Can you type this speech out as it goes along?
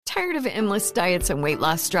Tired of endless diets and weight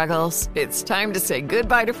loss struggles? It's time to say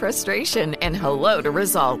goodbye to frustration and hello to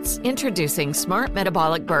results. Introducing Smart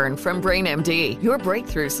Metabolic Burn from BrainMD, your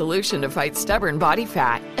breakthrough solution to fight stubborn body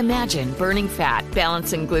fat. Imagine burning fat,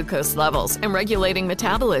 balancing glucose levels, and regulating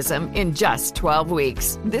metabolism in just 12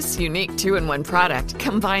 weeks. This unique 2-in-1 product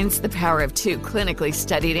combines the power of 2 clinically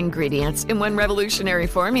studied ingredients in one revolutionary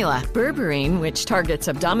formula. Berberine, which targets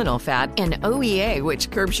abdominal fat, and OEA,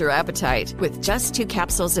 which curbs your appetite. With just 2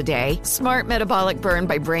 capsules a day, Smart Metabolic Burn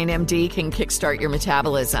by BrainMD can kickstart your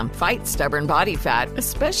metabolism, fight stubborn body fat,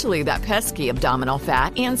 especially that pesky abdominal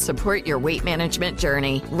fat, and support your weight management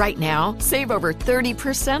journey. Right now, save over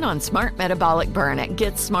 30% on Smart Metabolic Burn at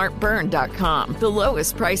GetSmartBurn.com. The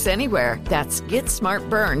lowest price anywhere. That's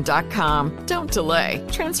GetSmartBurn.com. Don't delay.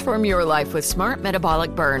 Transform your life with Smart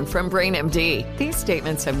Metabolic Burn from BrainMD. These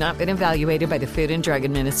statements have not been evaluated by the Food and Drug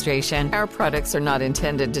Administration. Our products are not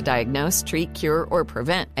intended to diagnose, treat, cure, or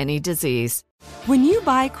prevent any disease. When you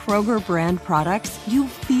buy Kroger brand products, you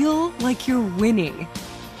feel like you're winning.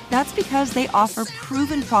 That's because they offer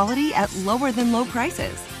proven quality at lower than low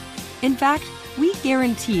prices. In fact, we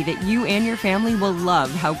guarantee that you and your family will love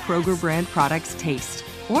how Kroger brand products taste,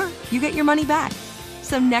 or you get your money back.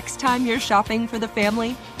 So next time you're shopping for the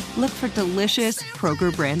family, look for delicious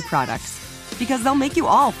Kroger brand products, because they'll make you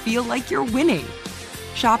all feel like you're winning.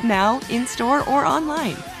 Shop now, in-store, or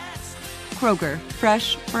online. Kroger,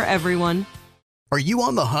 fresh for everyone. Are you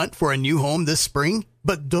on the hunt for a new home this spring,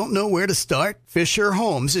 but don't know where to start? Fisher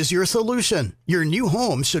Homes is your solution. Your new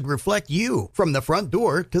home should reflect you, from the front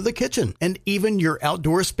door to the kitchen, and even your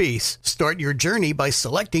outdoor space. Start your journey by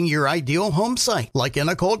selecting your ideal home site, like in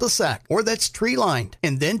a cul-de-sac or that's tree-lined,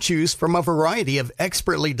 and then choose from a variety of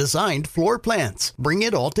expertly designed floor plans. Bring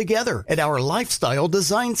it all together at our Lifestyle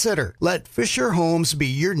Design Center. Let Fisher Homes be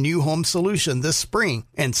your new home solution this spring,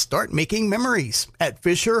 and start making memories at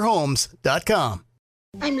FisherHomes.com.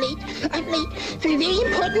 I'm late for a very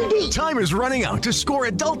important date. Time is running out to score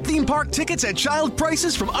adult theme park tickets at child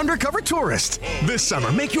prices from Undercover Tourist. This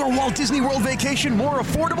summer, make your Walt Disney World vacation more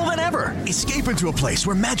affordable than ever. Escape into a place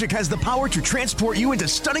where magic has the power to transport you into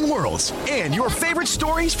stunning worlds and your favorite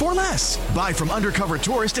stories for less. Buy from Undercover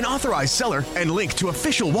Tourist, an authorized seller, and link to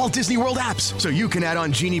official Walt Disney World apps so you can add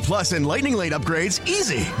on Genie Plus and Lightning Lane upgrades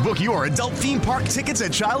easy. Book your adult theme park tickets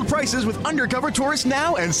at child prices with Undercover Tourist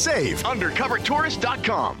now and save. UndercoverTourist.com.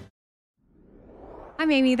 I'm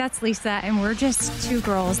Amy, that's Lisa, and we're just 2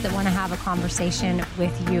 girls that want to have a conversation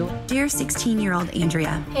with you. Dear 16-year-old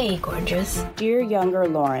Andrea. Hey, gorgeous. Dear younger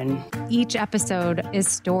Lauren. Each episode is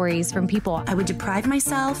stories from people. I would deprive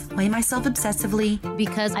myself, weigh myself obsessively.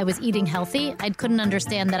 Because I was eating healthy, I couldn't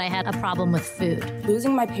understand that I had a problem with food.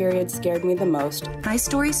 Losing my period scared me the most. My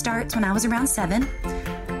story starts when I was around 7.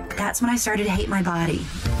 That's when I started to hate my body.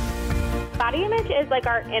 Body image is like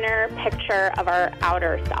our inner picture of our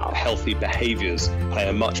outer self. Healthy behaviors play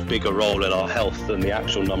a much bigger role in our health than the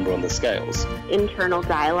actual number on the scales. Internal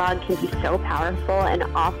dialogue can be so powerful, and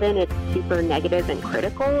often it's super negative and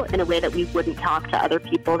critical in a way that we wouldn't talk to other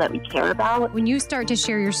people that we care about. When you start to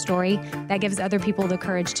share your story, that gives other people the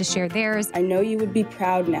courage to share theirs. I know you would be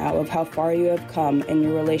proud now of how far you have come in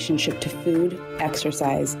your relationship to food,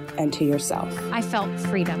 exercise, and to yourself. I felt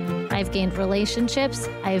freedom. I've gained relationships.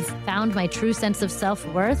 I've found my true sense of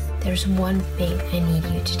self-worth. There's one thing I need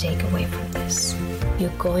you to take away from this. You're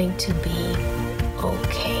going to be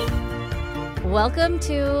okay. Welcome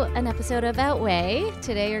to an episode of Outweigh.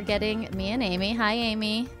 Today you're getting me and Amy. Hi,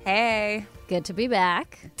 Amy. Hey. Good to be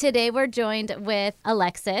back. Today we're joined with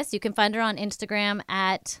Alexis. You can find her on Instagram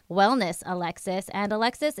at Wellness Alexis. And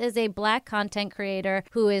Alexis is a Black content creator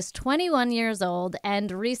who is 21 years old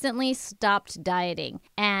and recently stopped dieting.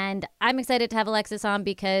 And I'm excited to have Alexis on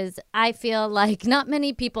because I feel like not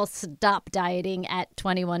many people stop dieting at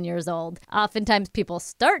 21 years old. Oftentimes people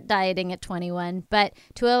start dieting at 21, but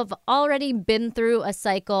to have already been through a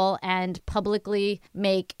cycle and publicly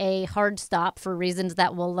make a hard stop for reasons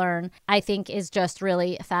that we'll learn, I think is just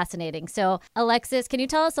really fascinating. So, Alexis, can you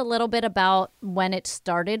tell us a little bit about when it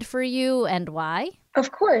started for you and why?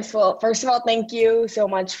 Of course. Well, first of all, thank you so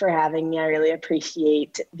much for having me. I really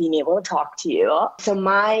appreciate being able to talk to you. So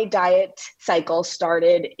my diet cycle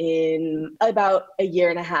started in about a year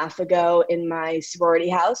and a half ago in my sorority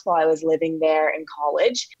house while I was living there in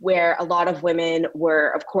college, where a lot of women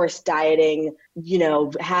were, of course, dieting,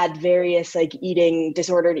 had various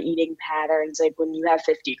disordered eating patterns. Like when you have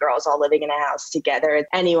 50 girls all living in a house together,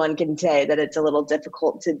 anyone can say that it's a little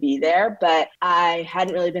difficult to be there. But I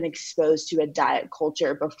hadn't really been exposed to a diet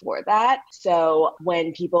culture before that. So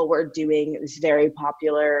when people were doing this very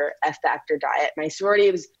popular F Factor diet, my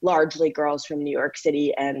sorority was largely girls from New York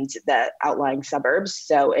City and the outlying suburbs.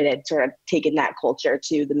 So it had sort of taken that culture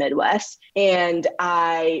to the Midwest. And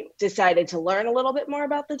I decided to learn a little bit more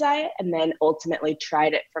about the diet and then ultimately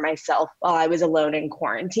tried it for myself while I was alone in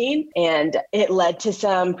quarantine. And it led to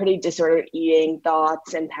some pretty disordered eating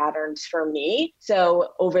thoughts and patterns for me. So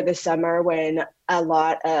over the summer, when a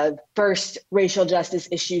lot of first racial justice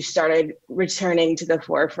issues started returning to the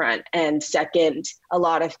forefront, and second, a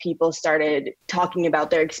lot of people started talking about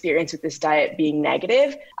their experience with this diet being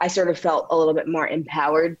negative, I sort of felt a little bit more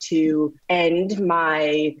empowered to end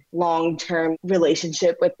my long-term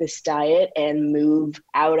relationship with this diet and move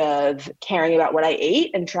out of caring about what I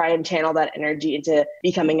ate and try and channel that energy into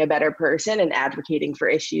becoming a better person and advocating for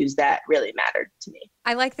issues that really mattered to me.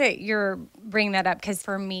 I like that you're bringing that up, because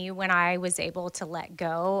for me, when I was able to let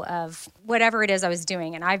go of whatever it is I was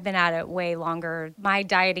doing, and I've been at it way longer, my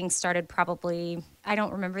dieting started probably, I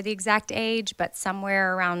don't remember the exact age, but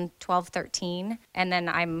somewhere around 12, 13. And then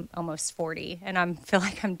I'm almost 40 and I feel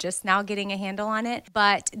like I'm just now getting a handle on it.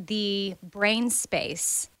 But the brain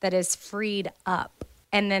space that is freed up,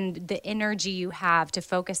 and then the energy you have to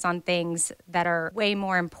focus on things that are way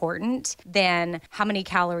more important than how many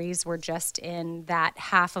calories were just in that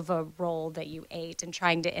half of a roll that you ate and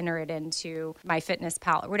trying to enter it into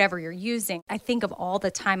MyFitnessPal or whatever you're using. I think of all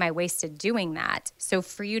the time I wasted doing that. So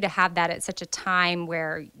for you to have that at such a time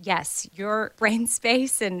where, yes, your brain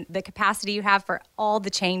space and the capacity you have for all the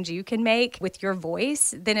change you can make with your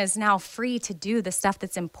voice then is now free to do the stuff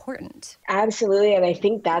that's important. Absolutely. And I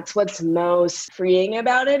think that's what's most freeing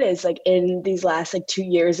about it is like in these last 2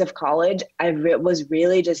 years of college, I was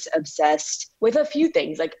really just obsessed with a few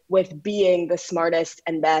things, like with being the smartest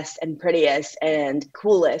and best and prettiest and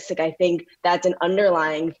coolest. Like I think that's an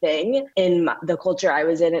underlying thing in the culture I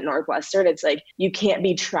was in at Northwestern. It's like you can't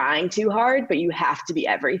be trying too hard, but you have to be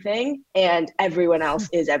everything, and everyone else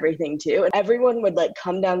is everything too. And everyone would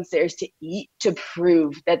come downstairs to eat to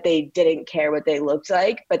prove that they didn't care what they looked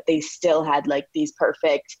like, but they still had these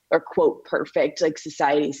perfect or quote perfect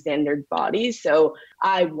society standard bodies. So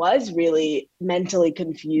I was really mentally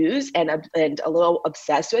confused and a little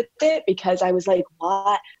obsessed with it, because I was like,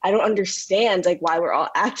 what? I don't understand why we're all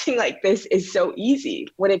acting like this is so easy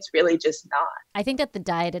when it's really just not. I think that the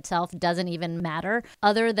diet itself doesn't even matter,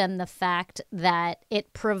 other than the fact that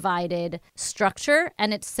it provided structure,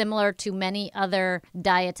 and it's similar to many other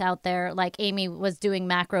diets out there. Like Amy was doing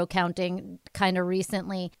macro counting kind of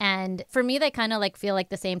recently, and for me they kind of feel like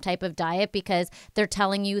the same type of diet, because they're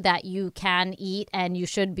telling you that you can eat and you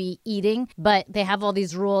should be eating, but they have all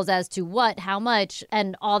these rules as to what, how much,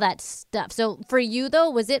 and all that stuff. So for you though,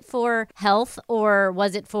 was it for health or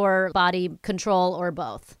was it for body control or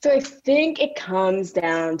both? So I think it comes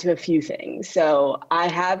down to a few things. So I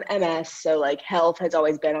have MS, so health has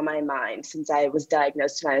always been on my mind since I was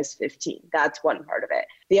diagnosed when I was 15. That's one part of it.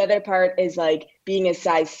 The other part is being a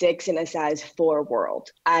size 6 in a size 4 world.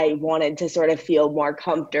 I wanted to sort of feel more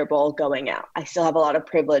comfortable going out. I still have a lot of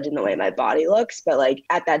privilege in the way my body looks, but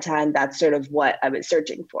at that time, that's sort of what I was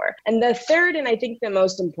searching for. And the third, and I think the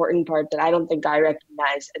most important part that I don't think I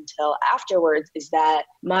recognized until afterwards, is that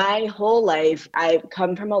my whole life, I've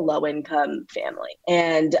come from a low income family,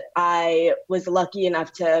 and I was lucky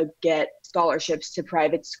enough to get scholarships to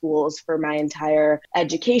private schools for my entire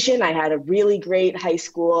education. I had a really great high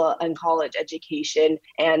school and college education.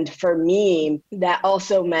 And for me, that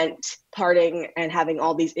also meant parting and having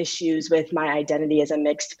all these issues with my identity as a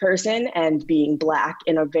mixed person and being Black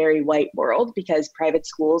in a very white world, because private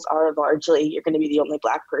schools are largely, you're going to be the only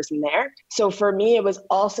Black person there. So for me, it was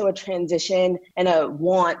also a transition and a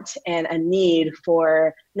want and a need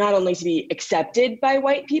for not only to be accepted by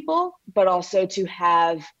white people, but also to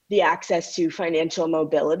have the access to financial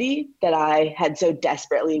mobility that I had so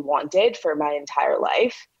desperately wanted for my entire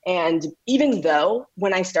life. And even though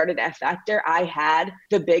when I started F Factor, I had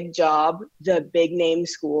the big job, the big name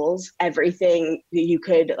schools, everything that you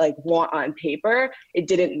could want on paper, it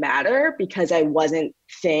didn't matter because I wasn't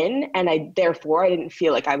thin, and I didn't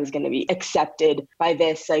feel like I was going to be accepted by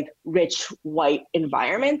this rich white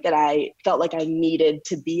environment that I felt like I needed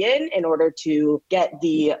to be in order to get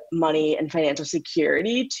the money and financial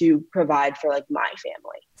security to provide for my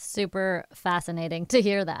family. Super fascinating to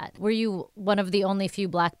hear that. Were you one of the only few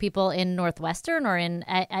Black people in Northwestern or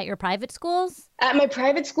at your private schools? At my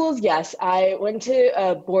private schools, yes. I went to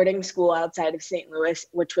a boarding school outside of St. Louis,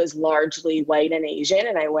 which was largely white and Asian,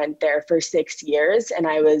 and I went there for 6 years, and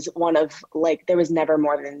I was one of there was never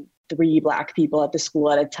more than 3 Black people at the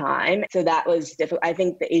school at a time. So that was difficult. I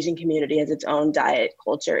think the Asian community has its own diet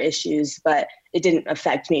culture issues, but it didn't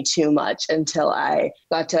affect me too much until I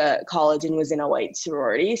got to college and was in a white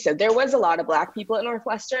sorority. So there was a lot of Black people at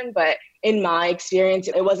Northwestern, but in my experience,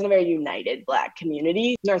 it wasn't a very united Black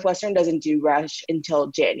community. Northwestern doesn't do Rush until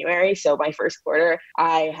January. So my first quarter,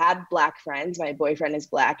 I had Black friends. My boyfriend is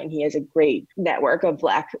Black and he has a great network of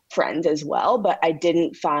Black friends as well, but I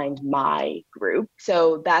didn't find my group.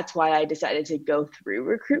 So that's why I decided to go through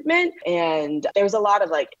recruitment. And there was a lot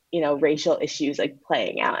of racial issues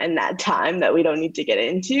playing out in that time that we don't need to get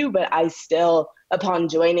into, but I still, upon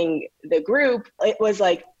joining the group, it was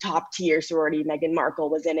top tier sorority. Meghan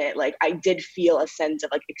Markle was in it. I did feel a sense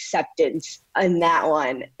of acceptance in that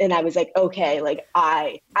one. And I was okay,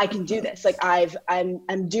 I can do this.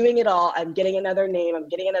 I'm doing it all. I'm getting another name. I'm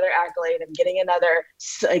getting another accolade. I'm getting another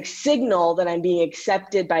signal that I'm being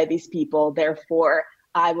accepted by these people. Therefore,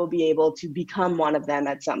 I will be able to become one of them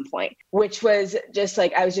at some point, which was just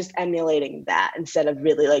I was just emulating that instead of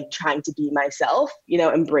really trying to be myself,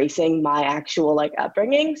 embracing my actual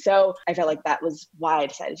upbringing. So I felt that was why I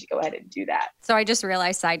decided to go ahead and do that. So I just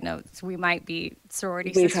realized, side notes, we might be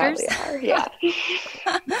sorority we sisters. We probably are,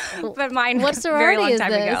 yeah. But mine what sorority very long is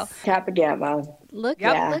time this? ago. Kappa Gamma. Look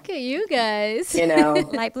at you guys.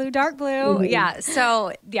 Light blue, dark blue. Mm-hmm. Yeah.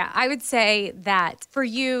 So I would say that for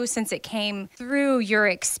you, since it came through your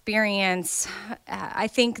experience, I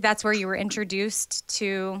think that's where you were introduced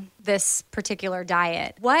to this particular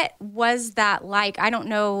diet. What was that like? I don't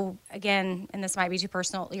know, again, and this might be too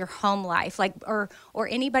personal, your home life, or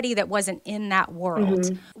anybody that wasn't in that world.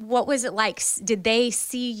 Mm-hmm. What was it like? Did they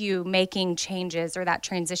see you making changes or that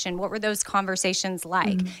transition? What were those conversations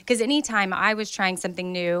like? Because anytime I was trying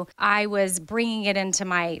something new, I was bringing it into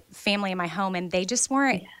my family and my home, and they just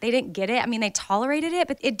weren't, they didn't get it. I mean, they tolerated it,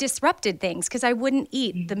 but it disrupted things because I wouldn't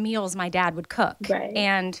eat the meals my dad would cook. Right.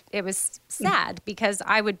 And it was sad because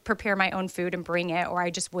I would prepare my own food and bring it, or I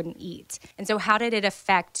just wouldn't eat. And so how did it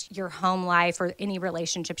affect your home life or any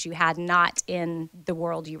relationships you had not in the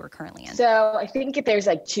world you were currently in? So I think there's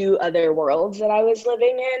 2 other worlds that I was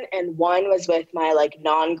living in. And one was with my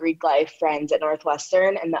non-Greek life friends at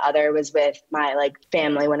Northwestern. And the other was with my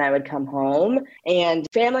family when I would come home. And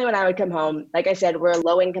family when I would come home, like I said, we're a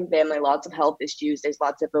low income family, lots of health issues. There's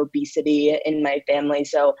lots of obesity in my family.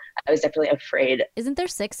 So I was definitely afraid. Isn't there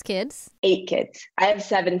 6 kids? 8 kids. I have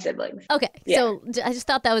 7 siblings. Okay. Yeah. So I just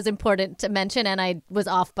thought that was important to mention, and I was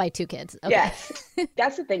off by 2 kids. Okay. Yes.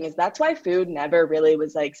 That's the thing, is that's why food never really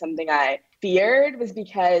was something I feared, was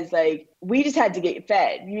because we just had to get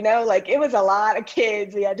fed, it was a lot of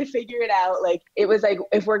kids. We had to figure it out. It was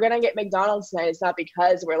if we're going to get McDonald's tonight, it's not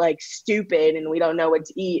because we're stupid and we don't know what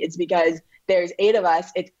to eat. It's because there's 8 of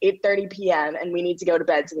us. It's 8:30 p.m. and we need to go to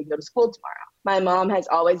bed so we can go to school tomorrow. My mom has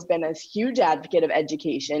always been a huge advocate of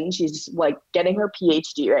education. She's getting her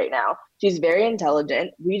PhD right now. She's very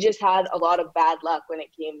intelligent. We just had a lot of bad luck when it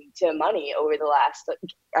came to money over the last,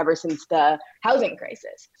 ever since the housing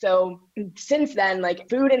crisis. So since then,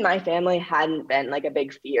 food in my family hadn't been a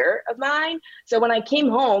big fear of mine. So when I came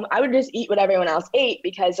home, I would just eat what everyone else ate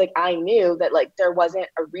because I knew that there wasn't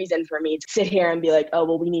a reason for me to sit here and be oh,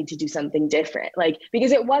 well, we need to do something different.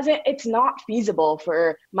 Because it's not feasible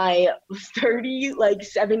for my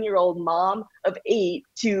 7-year-old mom of 8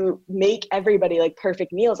 to make everybody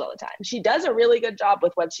perfect meals all the time. She does a really good job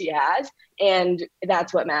with what she has, and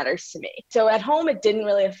that's what matters to me. So at home, it didn't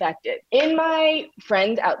really affect it. In my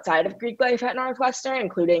friends outside of Greek life at Northwestern,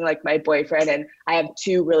 including my boyfriend, and I have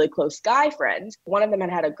 2 really close guy friends. One of them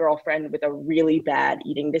had a girlfriend with a really bad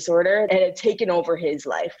eating disorder, and it had taken over his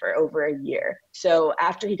life for over a year. So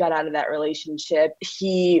after he got out of that relationship,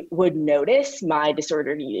 he would notice my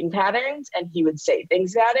disordered eating patterns, and he would say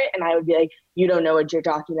things about it. And I would be you don't know what you're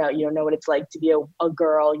talking about. You don't know what it's like to be a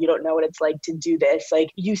girl. You don't know what it's like to do this.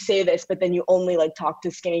 You say this, but then you only talk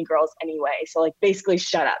to skinny girls anyway. So basically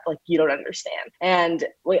shut up. You don't understand. And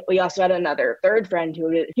we also had another 3rd friend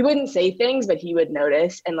who he wouldn't say things, but he would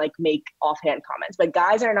notice and make offhand comments. But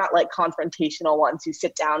guys are not confrontational ones who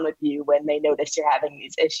sit down with you when they notice you're having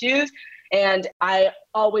these issues. And I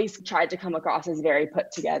always tried to come across as very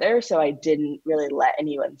put together. So I didn't really let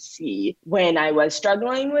anyone see when I was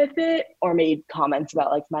struggling with it or made comments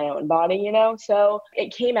about my own body, So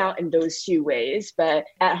it came out in those 2 ways. But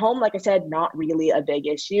at home, like I said, not really a big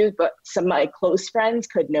issue, but some of my close friends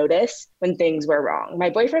could notice when things were wrong. My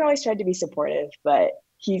boyfriend always tried to be supportive, but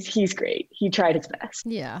he's great. He tried his best.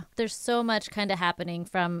 Yeah. There's so much kind of happening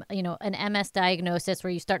from, an MS diagnosis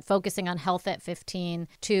where you start focusing on health at 15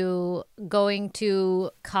 to going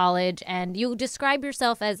to college. And you describe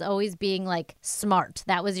yourself as always being smart.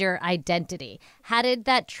 That was your identity. How did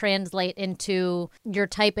that translate into your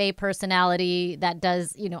type A personality that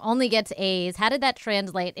does, only gets A's? How did that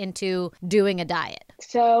translate into doing a diet?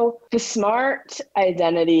 So the SMART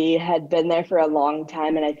identity had been there for a long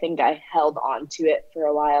time, and I think I held on to it for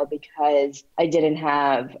a while because I didn't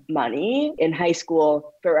have money. In high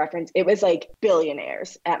school, for reference, it was like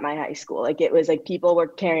billionaires at my high school. Like it was like people were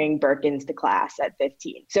carrying Birkins to class at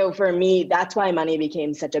 15. So for me, that's why money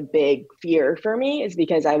became such a big fear for me, is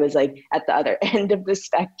because I was like at the other end of the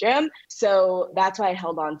spectrum. So that's why I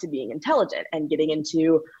held on to being intelligent and getting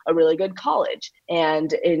into a really good college.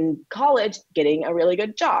 And in college, getting a really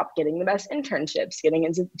good job, getting the best internships, getting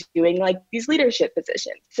into doing like these leadership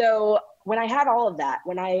positions. So when I had all of that,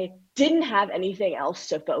 when I didn't have anything else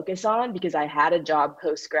to focus on because I had a job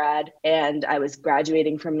post-grad and I was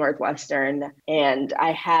graduating from Northwestern and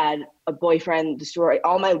I had a boyfriend, the story,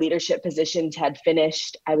 all my leadership positions had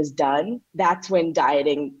finished, I was done. That's when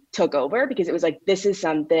dieting took over, because it was like, this is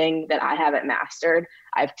something that I haven't mastered.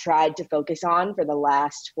 I've tried to focus on for the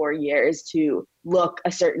last 4 years to look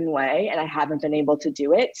a certain way and I haven't been able to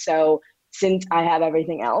do it. So since I have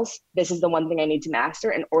everything else, this is the one thing I need to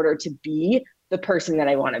master in order to be the person that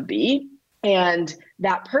I want to be. And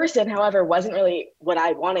that person, however, wasn't really what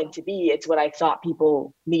I wanted to be. It's what I thought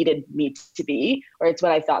people needed me to be, or it's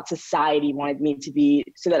what I thought society wanted me to be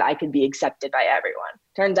so that I could be accepted by everyone.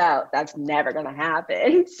 Turns out that's never going to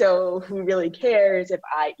happen. So who really cares if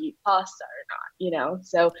I eat pasta or not,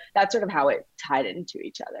 So that's sort of how it tied into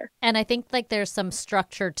each other. And I think like there's some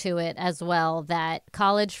structure to it as well, that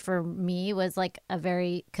college for me was like a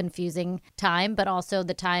very confusing time, but also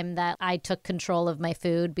the time that I took control of my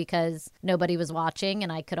food because nobody was watching,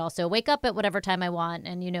 and I could also wake up at whatever time I want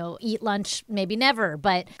and, eat lunch, maybe never,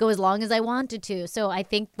 but go as long as I wanted to. So I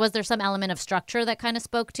think, was there some element of structure that kind of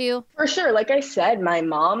spoke to you? For sure. Like I said, my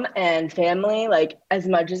mom and family, like as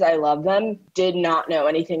much as I love them, did not know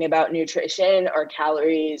anything about nutrition or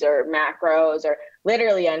calories or macros or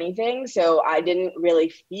literally anything. So I didn't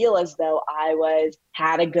really feel as though I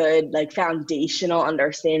had a good like foundational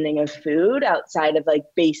understanding of food outside of like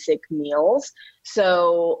basic meals.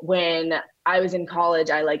 So when I was in college,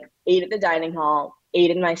 I like ate at the dining hall,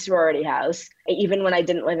 ate in my sorority house. Even when I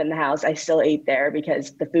didn't live in the house, I still ate there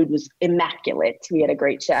because the food was immaculate. We had a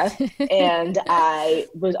great chef and I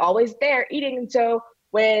was always there eating. And so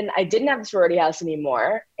when I didn't have the sorority house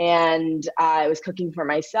anymore and I was cooking for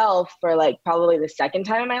myself for like probably the second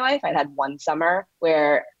time in my life, I'd had one summer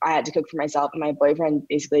where I had to cook for myself and my boyfriend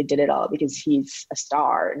basically did it all because he's a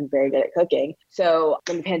star and very good at cooking. So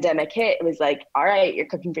when the pandemic hit, it was like, all right, you're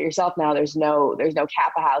cooking for yourself now. There's no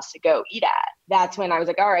Kappa house to go eat at. That's when I was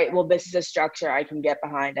like, all right, well, this is a structure I can get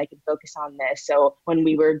behind. I can focus on this. So when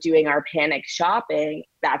we were doing our panic shopping,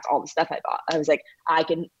 that's all the stuff I bought. I was like, I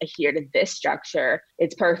can adhere to this structure.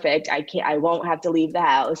 It's perfect. I won't have to leave the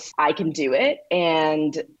house. I can do it.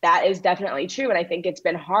 And that is definitely true. And I think it's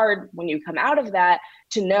been hard when you come out of that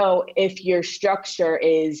to know if your structure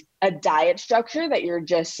is a diet structure that you're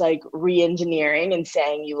just like re-engineering and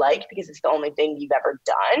saying you like because it's the only thing you've ever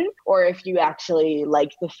done, or if you actually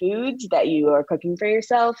like the foods that you are cooking for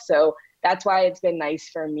yourself. So that's why it's been nice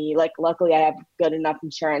for me. Like, luckily I have good enough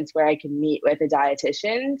insurance where I can meet with a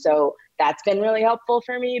dietitian. So that's been really helpful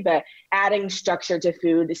for me. But adding structure to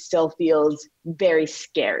food still feels very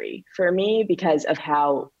scary for me because of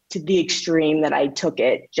how to the extreme that I took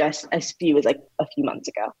it just a few months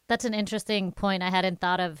ago. That's an interesting point I hadn't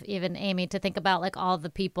thought of, even, Amy, to think about like all the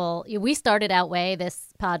people. We started Outweigh, this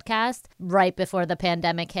podcast, right before the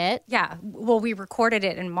pandemic hit. Yeah. Well, we recorded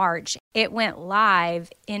it in March. It went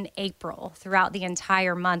live in April. Throughout the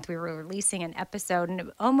entire month, we were releasing an episode,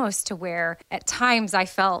 and almost to where at times I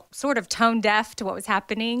felt sort of tone deaf to what was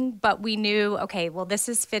happening, but we knew, okay, well, this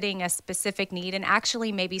is fitting a specific need. And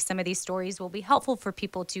actually, maybe some of these stories will be helpful for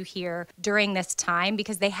people to hear during this time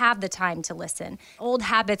because they have the time to listen. Old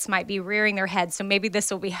habits might be rearing their heads, so maybe this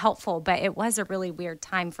will be helpful, but it was a really weird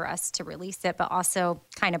time for us to release it, but also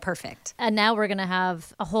kind of perfect. And now we're going to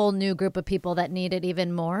have a whole new group of people that need it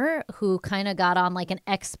even more, who kind of got on like an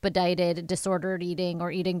expedited disordered eating or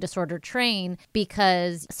eating disorder train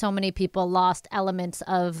because so many people lost elements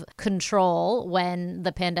of control when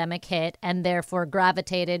the pandemic hit and therefore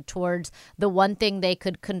gravitated towards the one thing they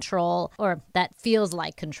could control, or that feels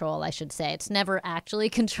like control, I should say. It's never actually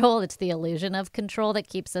control. It's the illusion of control that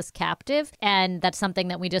keeps us captive. And that's something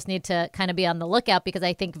that we just need to kind of be on the lookout, because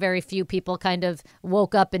I think very few people kind of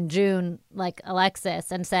woke up in June like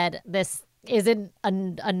Alexis and said, this isn't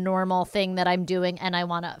a normal thing that I'm doing and I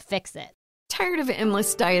want to fix it. Tired of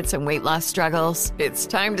endless diets and weight loss struggles? It's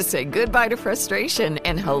time to say goodbye to frustration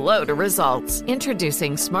and hello to results.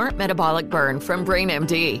 Introducing Smart Metabolic Burn from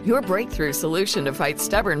BrainMD, your breakthrough solution to fight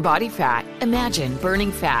stubborn body fat. Imagine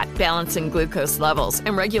burning fat, balancing glucose levels,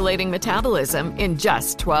 and regulating metabolism in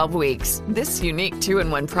just 12 weeks. This unique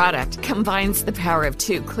 2-in-1 product combines the power of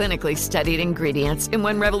 2 clinically studied ingredients in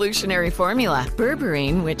one revolutionary formula.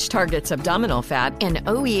 Berberine, which targets abdominal fat, and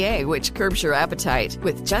OEA, which curbs your appetite.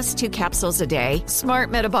 With just 2 capsules a day,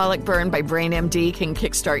 Smart Metabolic Burn by BrainMD can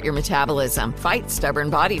kickstart your metabolism, fight stubborn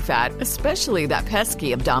body fat, especially that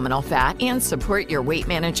pesky abdominal fat, and support your weight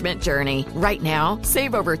management journey. Right now,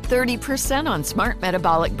 save over 30% on Smart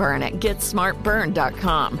Metabolic Burn at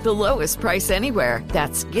GetSmartBurn.com. The lowest price anywhere.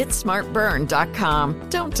 That's GetSmartBurn.com.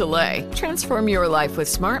 Don't delay. Transform your life with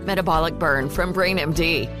Smart Metabolic Burn from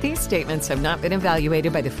BrainMD. These statements have not been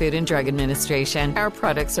evaluated by the Food and Drug Administration. Our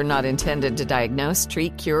products are not intended to diagnose,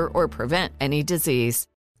 treat, cure, or prevent any disease.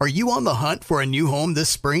 Are you on the hunt for a new home this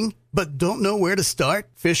spring, but don't know where to start?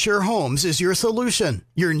 Fisher Homes is your solution.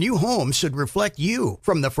 Your new home should reflect you,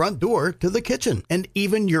 from the front door to the kitchen, and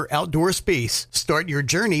even your outdoor space. Start your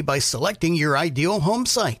journey by selecting your ideal home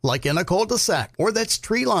site, like in a cul-de-sac or that's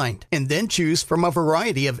tree-lined, and then choose from a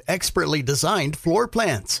variety of expertly designed floor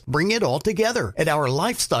plans. Bring it all together at our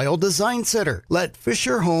Lifestyle Design Center. Let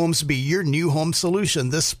Fisher Homes be your new home solution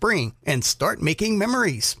this spring and start making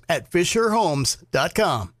memories at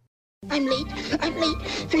FisherHomes.com. I'm late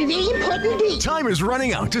for a very important date. Time is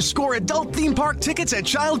running out to score adult theme park tickets at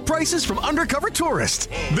child prices from Undercover Tourist.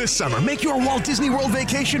 This summer, make your Walt Disney World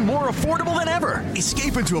vacation more affordable than ever.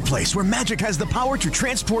 Escape into a place where magic has the power to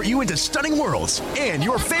transport you into stunning worlds and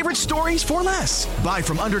your favorite stories for less. Buy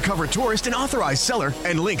from Undercover Tourist, an authorized seller,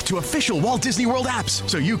 and link to official Walt Disney World apps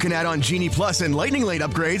so you can add on Genie Plus and Lightning Lane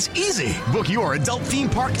upgrades easy. Book your adult theme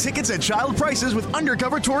park tickets at child prices with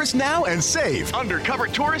Undercover Tourist now and save.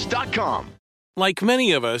 UndercoverTourist.com. Like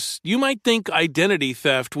many of us, you might think identity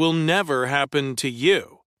theft will never happen to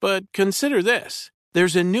you. But consider this.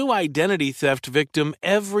 There's a new identity theft victim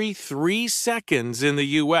every 3 seconds in the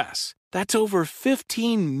U.S. That's over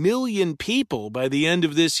 15 million people by the end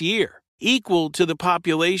of this year, equal to the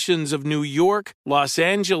populations of New York, Los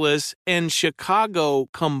Angeles, and Chicago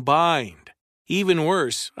combined. Even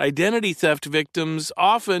worse, identity theft victims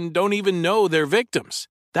often don't even know they're victims.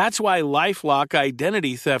 That's why LifeLock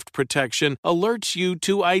Identity Theft Protection alerts you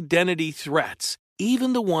to identity threats,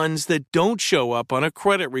 even the ones that don't show up on a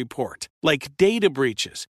credit report, like data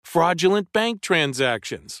breaches, fraudulent bank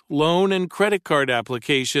transactions, loan and credit card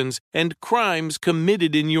applications, and crimes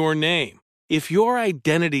committed in your name. If your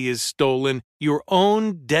identity is stolen, your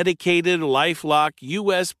own dedicated LifeLock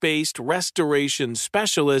US-based restoration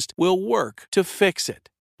specialist will work to fix it.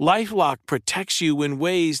 LifeLock protects you in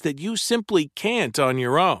ways that you simply can't on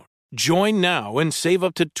your own. Join now and save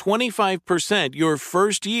up to 25% your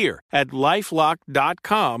first year at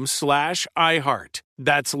LifeLock.com/iHeart.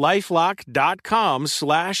 That's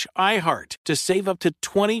LifeLock.com/iHeart to save up to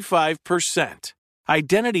 25%.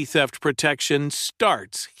 Identity theft protection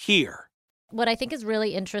starts here. What I think is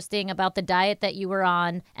really interesting about the diet that you were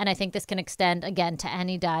on, and I think this can extend again to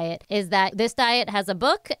any diet, is that this diet has a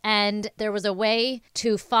book and there was a way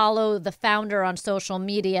to follow the founder on social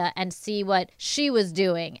media and see what she was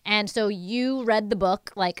doing. And so you read the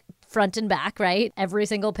book like front and back, right? Every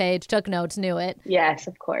single page, took notes, knew it. Yes,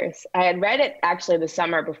 of course. I had read it actually the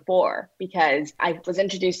summer before because I was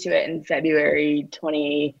introduced to it in February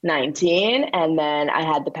 2019. And then I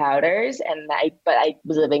had the powders but I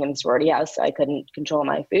was living in the sorority house, so I couldn't control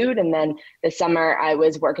my food. And then this summer I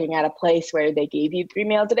was working at a place where they gave you 3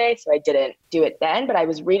 meals a day. So I didn't do it then, but I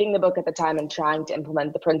was reading the book at the time and trying to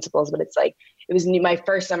implement the principles. But it's like, it was my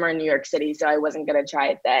first summer in New York City, so I wasn't going to try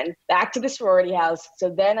it then. Back to the sorority house. So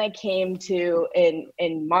then I came to,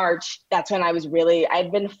 in March, that's when I was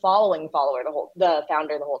I'd been following the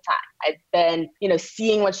founder the whole time. I'd been,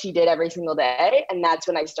 seeing what she did every single day. And that's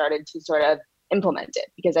when I started to sort of implement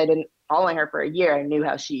it because I'd been following her for a year. I knew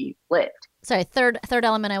how she lived. Sorry, third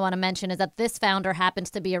element I want to mention is that this founder happens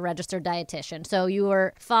to be a registered dietitian. So you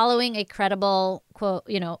were following a credible, quote,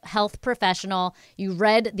 health professional. You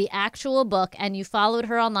read the actual book and you followed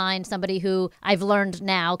her online, somebody who I've learned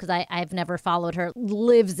now, because I've never followed her,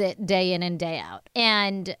 lives it day in and day out.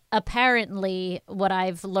 And apparently what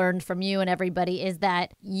I've learned from you and everybody is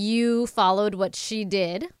that you followed what she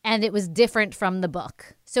did and it was different from the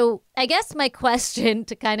book. So I guess my question,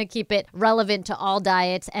 to kind of keep it relevant to all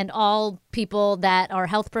diets and all people that are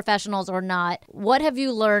health professionals or not, what have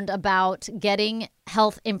you learned about getting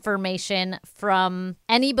health information from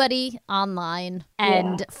anybody online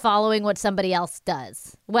and following what somebody else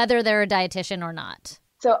does, whether they're a dietitian or not?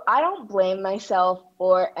 So I don't blame myself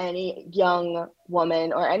or any young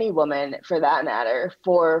woman or any woman for that matter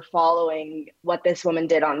for following what this woman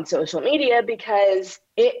did on social media because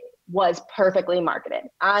it was perfectly marketed.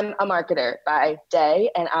 I'm a marketer by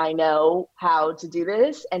day and I know how to do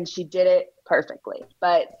this, and she did it perfectly.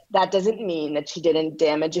 But that doesn't mean that she didn't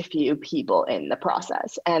damage a few people in the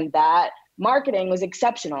process. And that marketing was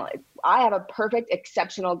exceptional. I have a perfect,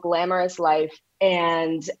 exceptional, glamorous life.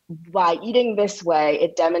 And by eating this way,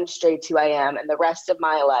 it demonstrates who I am and the rest of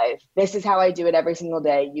my life. This is how I do it every single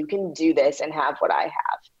day. You can do this and have what I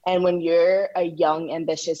have. And when you're a young,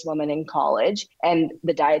 ambitious woman in college and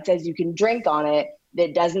the diet says you can drink on it,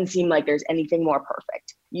 it doesn't seem like there's anything more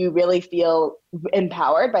perfect. You really feel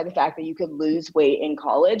empowered by the fact that you could lose weight in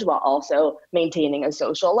college while also maintaining a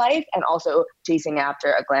social life and also chasing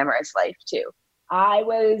after a glamorous life too. I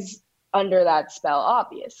was under that spell,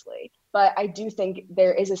 obviously, but I do think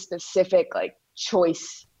there is a specific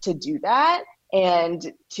choice to do that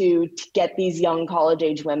and to get these young college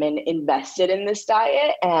age women invested in this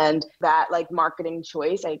diet. And that marketing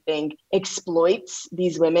choice, I think, exploits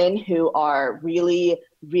these women who are really,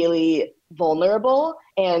 really vulnerable.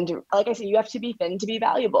 And like I said, you have to be thin to be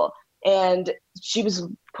valuable. And she was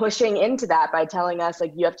pushing into that by telling us,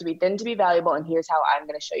 you have to be thin to be valuable, and here's how I'm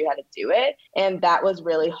going to show you how to do it. And that was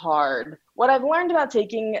really hard. What I've learned about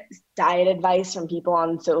taking diet advice from people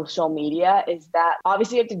on social media is that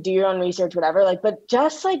obviously you have to do your own research, whatever, but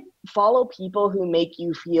just follow people who make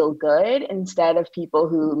you feel good instead of people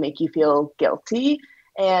who make you feel guilty.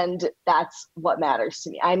 And that's what matters to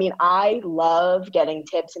me. I mean, I love getting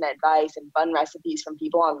tips and advice and fun recipes from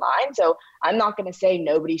people online. So I'm not going to say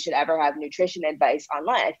nobody should ever have nutrition advice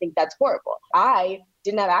online. I think that's horrible. I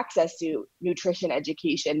didn't have access to nutrition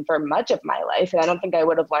education for much of my life. And I don't think I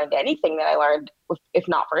would have learned anything that I learned if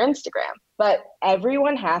not for Instagram. But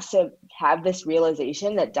everyone has to have this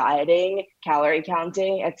realization that dieting, calorie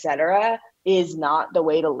counting, etc., is not the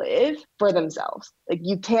way to live for themselves.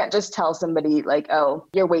 You can't just tell somebody oh,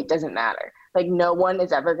 your weight doesn't matter. No one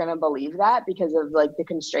is ever going to believe that because of the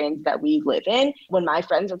constraints that we live in. When my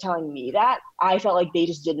friends were telling me that, I felt like they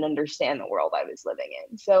just didn't understand the world I was living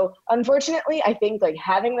in. So unfortunately, I think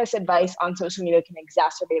having this advice on social media can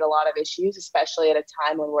exacerbate a lot of issues, especially at a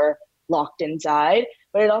time when we're locked inside.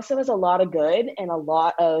 But it also has a lot of good and a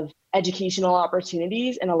lot of educational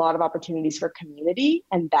opportunities and a lot of opportunities for community.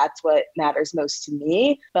 And that's what matters most to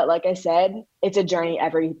me. But like I said, it's a journey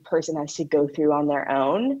every person has to go through on their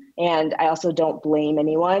own. And I also don't blame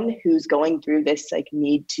anyone who's going through this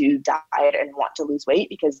need to diet and want to lose weight,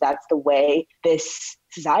 because that's the way this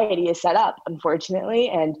society is set up, unfortunately.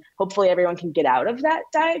 And hopefully everyone can get out of that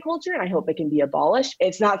diet culture, and I hope it can be abolished.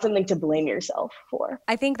 It's not something to blame yourself for.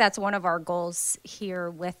 I think that's one of our goals here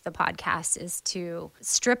with the podcast, is to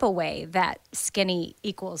strip away that skinny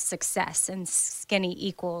equals success and skinny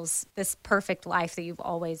equals this perfect life that you've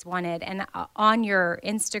always wanted. And on your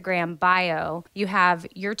Instagram bio, you have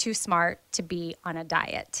 "you're too smart to be on a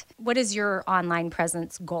diet." What is your online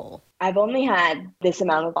presence goal? I've only had this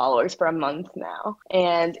amount of followers for a month now,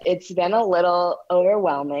 and it's been a little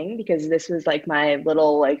overwhelming because this was my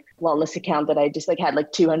little wellness account that I just had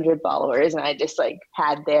 200 followers, and I just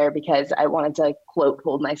had there because I wanted to quote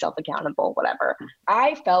hold myself accountable, whatever.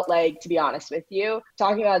 I felt to be honest with you,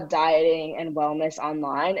 talking about dieting and wellness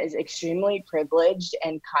online is extremely privileged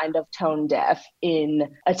and kind of tone deaf in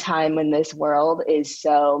a time when this world is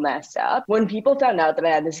so messed up. When people found out that I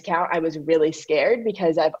had this account, I was really scared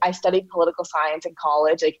because I studied political science in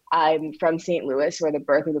college. I'm from St. Louis, where the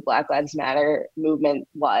birth of the Black Lives Matter movement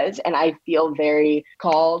was, and I feel very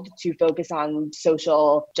called to focus on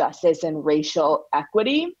social justice and racial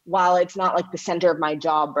equity. While it's not the center of my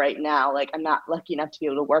job right now, I'm not lucky enough to be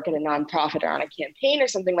able to work at a nonprofit or on a campaign or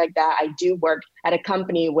something like that. I do work at a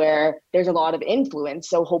company where there's a lot of influence,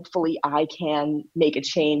 so hopefully I can make a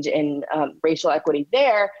change in racial equity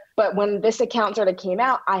there. But when this account sort of came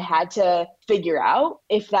out, I had to figure out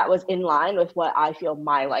if that was in line with what I feel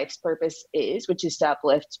my life's purpose is, which is to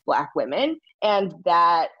uplift Black women. And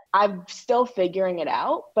that I'm still figuring it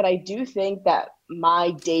out. But I do think that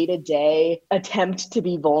my day-to-day attempt to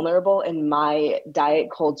be vulnerable in my diet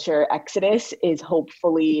culture exodus is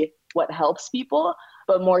hopefully what helps people.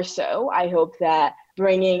 But more so, I hope that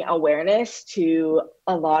bringing awareness to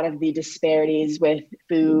a lot of the disparities with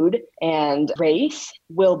food and race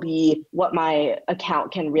will be what my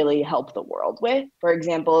account can really help the world with. For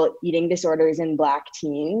example, eating disorders in Black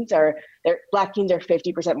teens Black teens are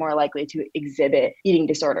 50% more likely to exhibit eating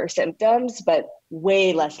disorder symptoms, but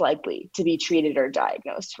way less likely to be treated or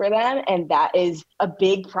diagnosed for them. And that is a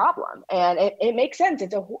big problem. And it makes sense.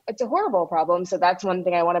 It's a horrible problem. So that's one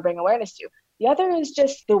thing I want to bring awareness to. The other is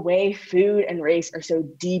just the way food and race are so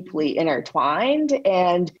deeply intertwined,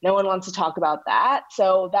 and no one wants to talk about that.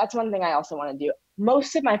 So that's one thing I also want to do.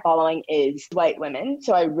 Most of my following is white women,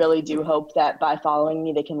 so I really do hope that by following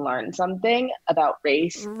me, they can learn something about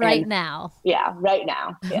race. Right now. Yeah, right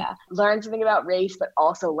now. Yeah. Learn something about race, but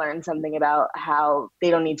also learn something about how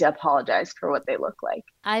they don't need to apologize for what they look like.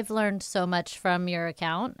 I've learned so much from your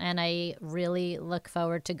account, and I really look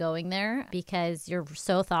forward to going there because you're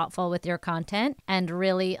so thoughtful with your content and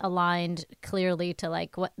really aligned clearly to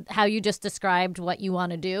like how you just described what you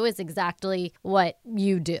want to do is exactly what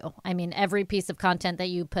you do. I mean, every piece of content that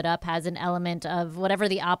you put up has an element of whatever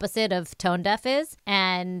the opposite of tone deaf is,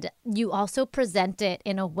 and you also present it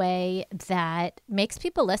in a way that makes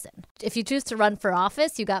people listen. If you choose to run for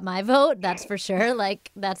office, you got my vote, that's for sure.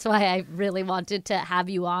 Like, that's why I really wanted to have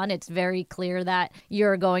you on. It's very clear that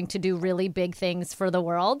you're going to do really big things for the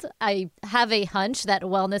world. I have a hunch that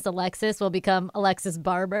Wellness Alexis will become Alexis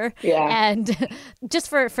Barber. Yeah. And just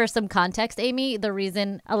for some context, Amy, the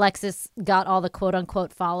reason Alexis got all the quote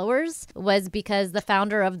unquote followers was because the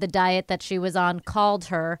founder of the diet that she was on called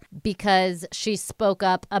her because she spoke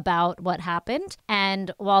up about what happened.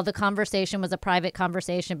 And while the conversation was a private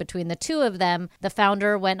conversation between the two of them, the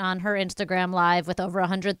founder went on her Instagram live with over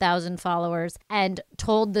 100,000 followers and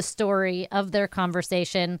told the story of their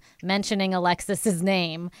conversation, mentioning Alexis's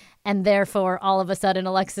name, and therefore all of a sudden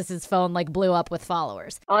Alexis's phone like blew up with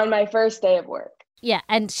followers. On my first day of work. Yeah,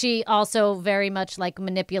 and she also very much like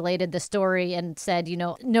manipulated the story and said, you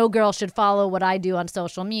know, no girl should follow what I do on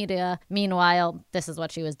social media. Meanwhile, this is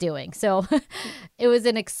what she was doing. So it was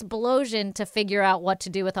an explosion to figure out what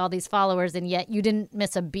to do with all these followers, and yet you didn't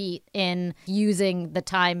miss a beat in using the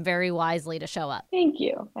time very wisely to show up. Thank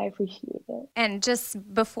you. I appreciate it. And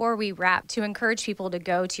just before we wrap, to encourage people to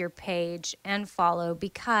go to your page and follow,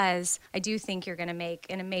 because I do think you're going to make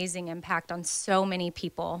an amazing impact on so many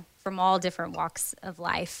people from all different walks of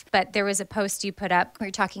life. But there was a post you put up where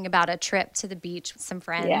you're talking about a trip to the beach with some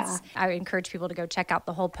friends. Yeah. I would encourage people to go check out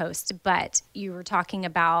the whole post. But you were talking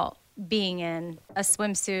about being in a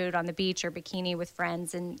swimsuit on the beach or bikini with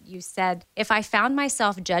friends. And you said, if I found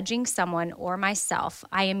myself judging someone or myself,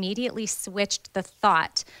 I immediately switched the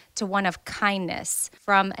thought to one of kindness,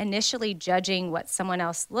 from initially judging what someone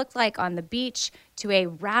else looked like on the beach to a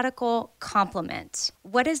radical compliment.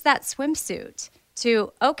 What is that swimsuit?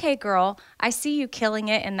 To, okay, girl, I see you killing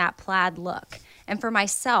it in that plaid look. And for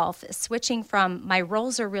myself, switching from my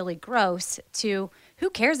rolls are really gross to who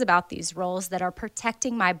cares about these rolls that are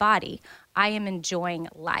protecting my body? I am enjoying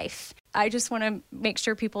life. I just want to make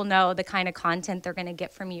sure people know the kind of content they're going to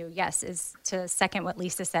get from you. Yes, is to second what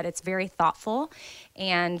Lisa said. It's very thoughtful.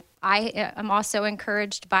 And I am also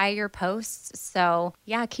encouraged by your posts. So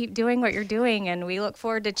yeah, keep doing what you're doing. And we look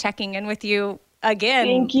forward to checking in with you again.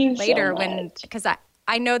 Thank you later so much. because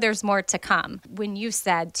I know there's more to come. When you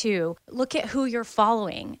said too, look at who you're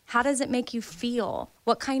following. How does it make you feel?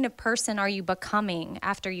 What kind of person are you becoming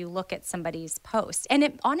after you look at somebody's post? And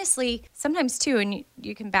it honestly, sometimes too, and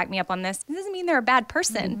you can back me up on this, it doesn't mean they're a bad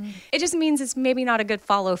person. Mm-hmm. It just means it's maybe not a good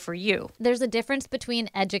follow for you. There's a difference between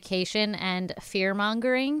education and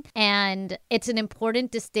fear-mongering, and it's an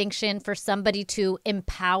important distinction for somebody to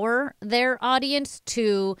empower their audience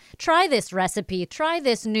to try this recipe, try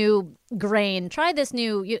this new grain, try this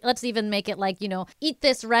new, let's even make it like, eat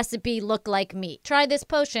this recipe, look like me. Try this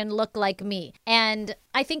potion, look like me. And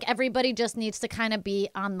I think everybody just needs to kind of be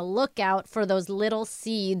on the lookout for those little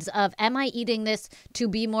seeds of, am I eating this to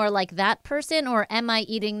be more like that person, or am I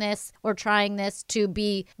eating this or trying this to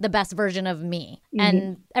be the best version of me? Mm-hmm.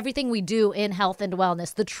 And everything we do in health and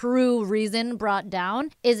wellness, the true reason brought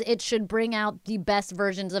down is it should bring out the best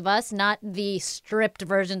versions of us, not the stripped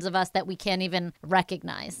versions of us that we can't even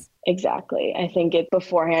recognize. Exactly. I think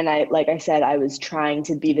beforehand, like I said, I was trying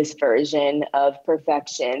to be this version of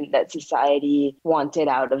perfection that society wanted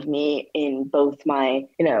out of me in both my,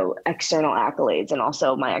 external accolades and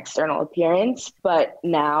also my external appearance. But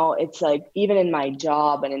now it's like, even in my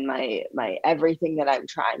job and in my everything that I'm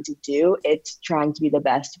trying to do, it's trying to be the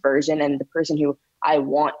best version and the person who I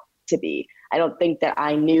want to be. I don't think that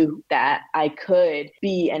I knew that I could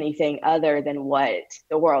be anything other than what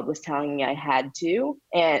the world was telling me I had to.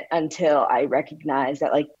 And until I recognized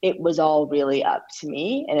that it was all really up to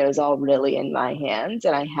me and it was all really in my hands.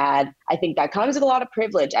 And I think that comes with a lot of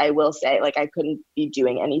privilege. I will say, I couldn't be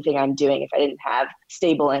doing anything I'm doing if I didn't have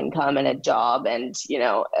stable income and a job and,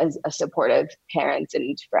 as a supportive parents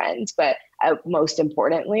and friends. But most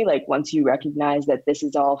importantly, once you recognize that this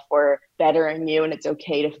is all for bettering you and it's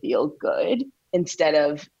okay to feel good instead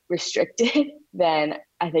of restricted, then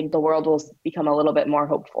I think the world will become a little bit more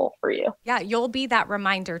hopeful for you. Yeah, you'll be that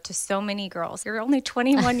reminder to so many girls. You're only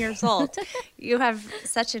 21 years old. You have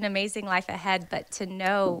such an amazing life ahead, but to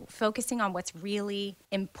know, focusing on what's really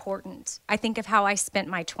important. I think of how I spent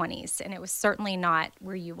my 20s, and it was certainly not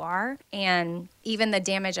where you are. And even the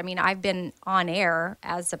damage, I mean, I've been on air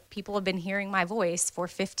as people have been hearing my voice for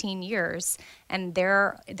 15 years, and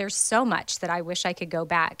there's so much that I wish I could go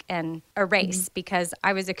back and erase because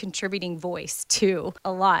I was a contributing voice to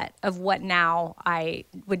a lot of what now I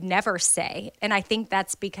would never say. And I think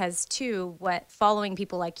that's because, too, what following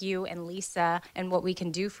people like you and Lisa and what we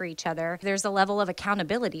can do for each other, there's a level of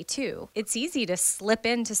accountability, too. It's easy to slip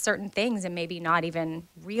into certain things and maybe not even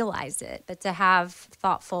realize it, but to have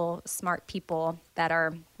thoughtful, smart people that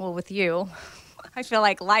are, well, with you, I feel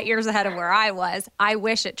like light years ahead of where I was. I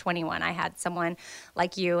wish at 21 I had someone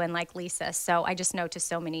like you and like Lisa. So I just know to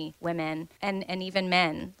so many women and even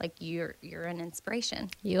men, like you're an inspiration.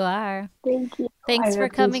 You are. Thank you. Thanks for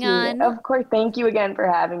coming on. Of course. Thank you again for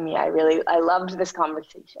having me. I loved this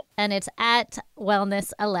conversation. And it's at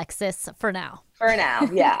Wellness Alexis for now. For now,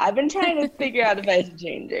 yeah. I've been trying to figure out if I should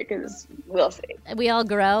change it because we'll see. We all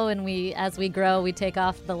grow, and as we grow, we take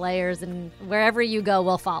off the layers, and wherever you go,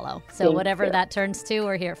 we'll follow. So whatever that turns to,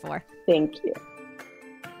 we're here for. Thank you.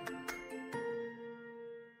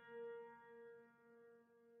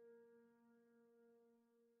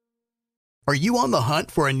 Are you on the hunt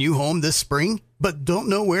for a new home this spring, but don't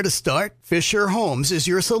know where to start? Fisher Homes is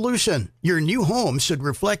your solution. Your new home should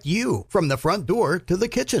reflect you, from the front door to the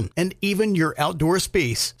kitchen and even your outdoor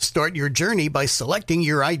space. Start your journey by selecting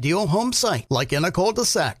your ideal home site, like in a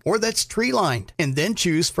cul-de-sac or that's tree-lined, and then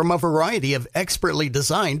choose from a variety of expertly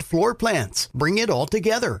designed floor plans. Bring it all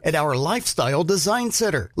together at our Lifestyle Design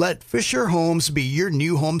Center. Let Fisher Homes be your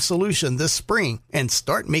new home solution this spring and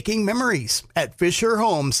start making memories at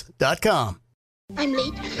FisherHomes.com. I'm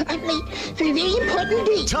late for a very important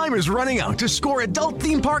date. Time is running out to score adult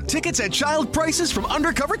theme park tickets at child prices from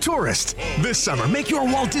Undercover Tourist. This summer, make your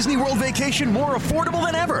Walt Disney World vacation more affordable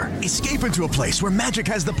than ever. Escape into a place where magic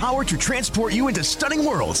has the power to transport you into stunning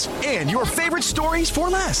worlds and your favorite stories for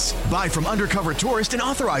less. Buy from Undercover Tourist, an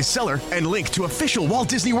authorized seller, and link to official Walt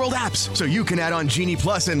Disney World apps so you can add on Genie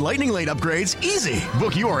Plus and Lightning Lane upgrades easy.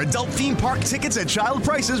 Book your adult theme park tickets at child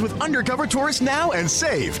prices with Undercover Tourist now and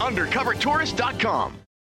save. UndercoverTourist.com.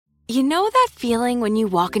 You know that feeling when you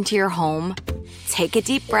walk into your home, take a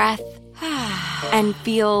deep breath, and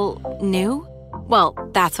feel new? Well,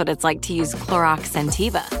 that's what it's like to use Clorox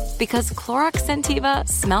Scentiva. Because Clorox Scentiva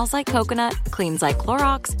smells like coconut, cleans like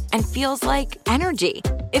Clorox, and feels like energy.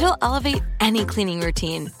 It'll elevate any cleaning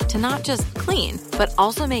routine to not just clean, but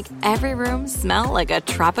also make every room smell like a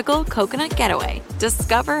tropical coconut getaway.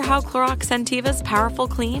 Discover how Clorox Scentiva's powerful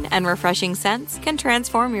clean and refreshing scents can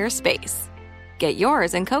transform your space. Get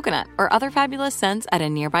yours in coconut or other fabulous scents at a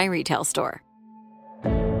nearby retail store.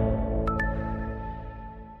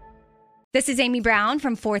 This is Amy Brown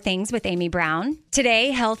from 4 Things with Amy Brown. Today,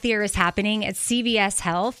 Healthier is happening at CVS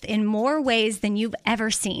Health in more ways than you've ever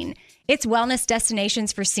seen. It's wellness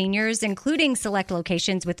destinations for seniors, including select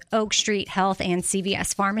locations with Oak Street Health and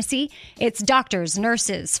CVS Pharmacy. It's doctors,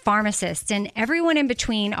 nurses, pharmacists, and everyone in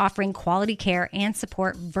between offering quality care and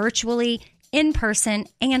support virtually, in person,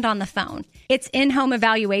 and on the phone. It's in-home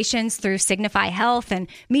evaluations through Signify Health and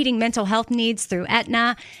meeting mental health needs through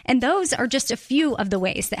Aetna. And those are just a few of the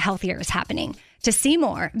ways that Healthier is happening. To see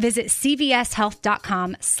more, visit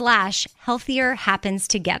cvshealth.com/healthier happens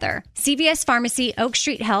together. CVS Pharmacy, Oak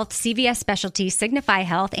Street Health, CVS Specialty, Signify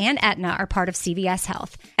Health, and Aetna are part of CVS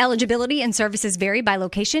Health. Eligibility and services vary by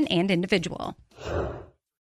location and individual.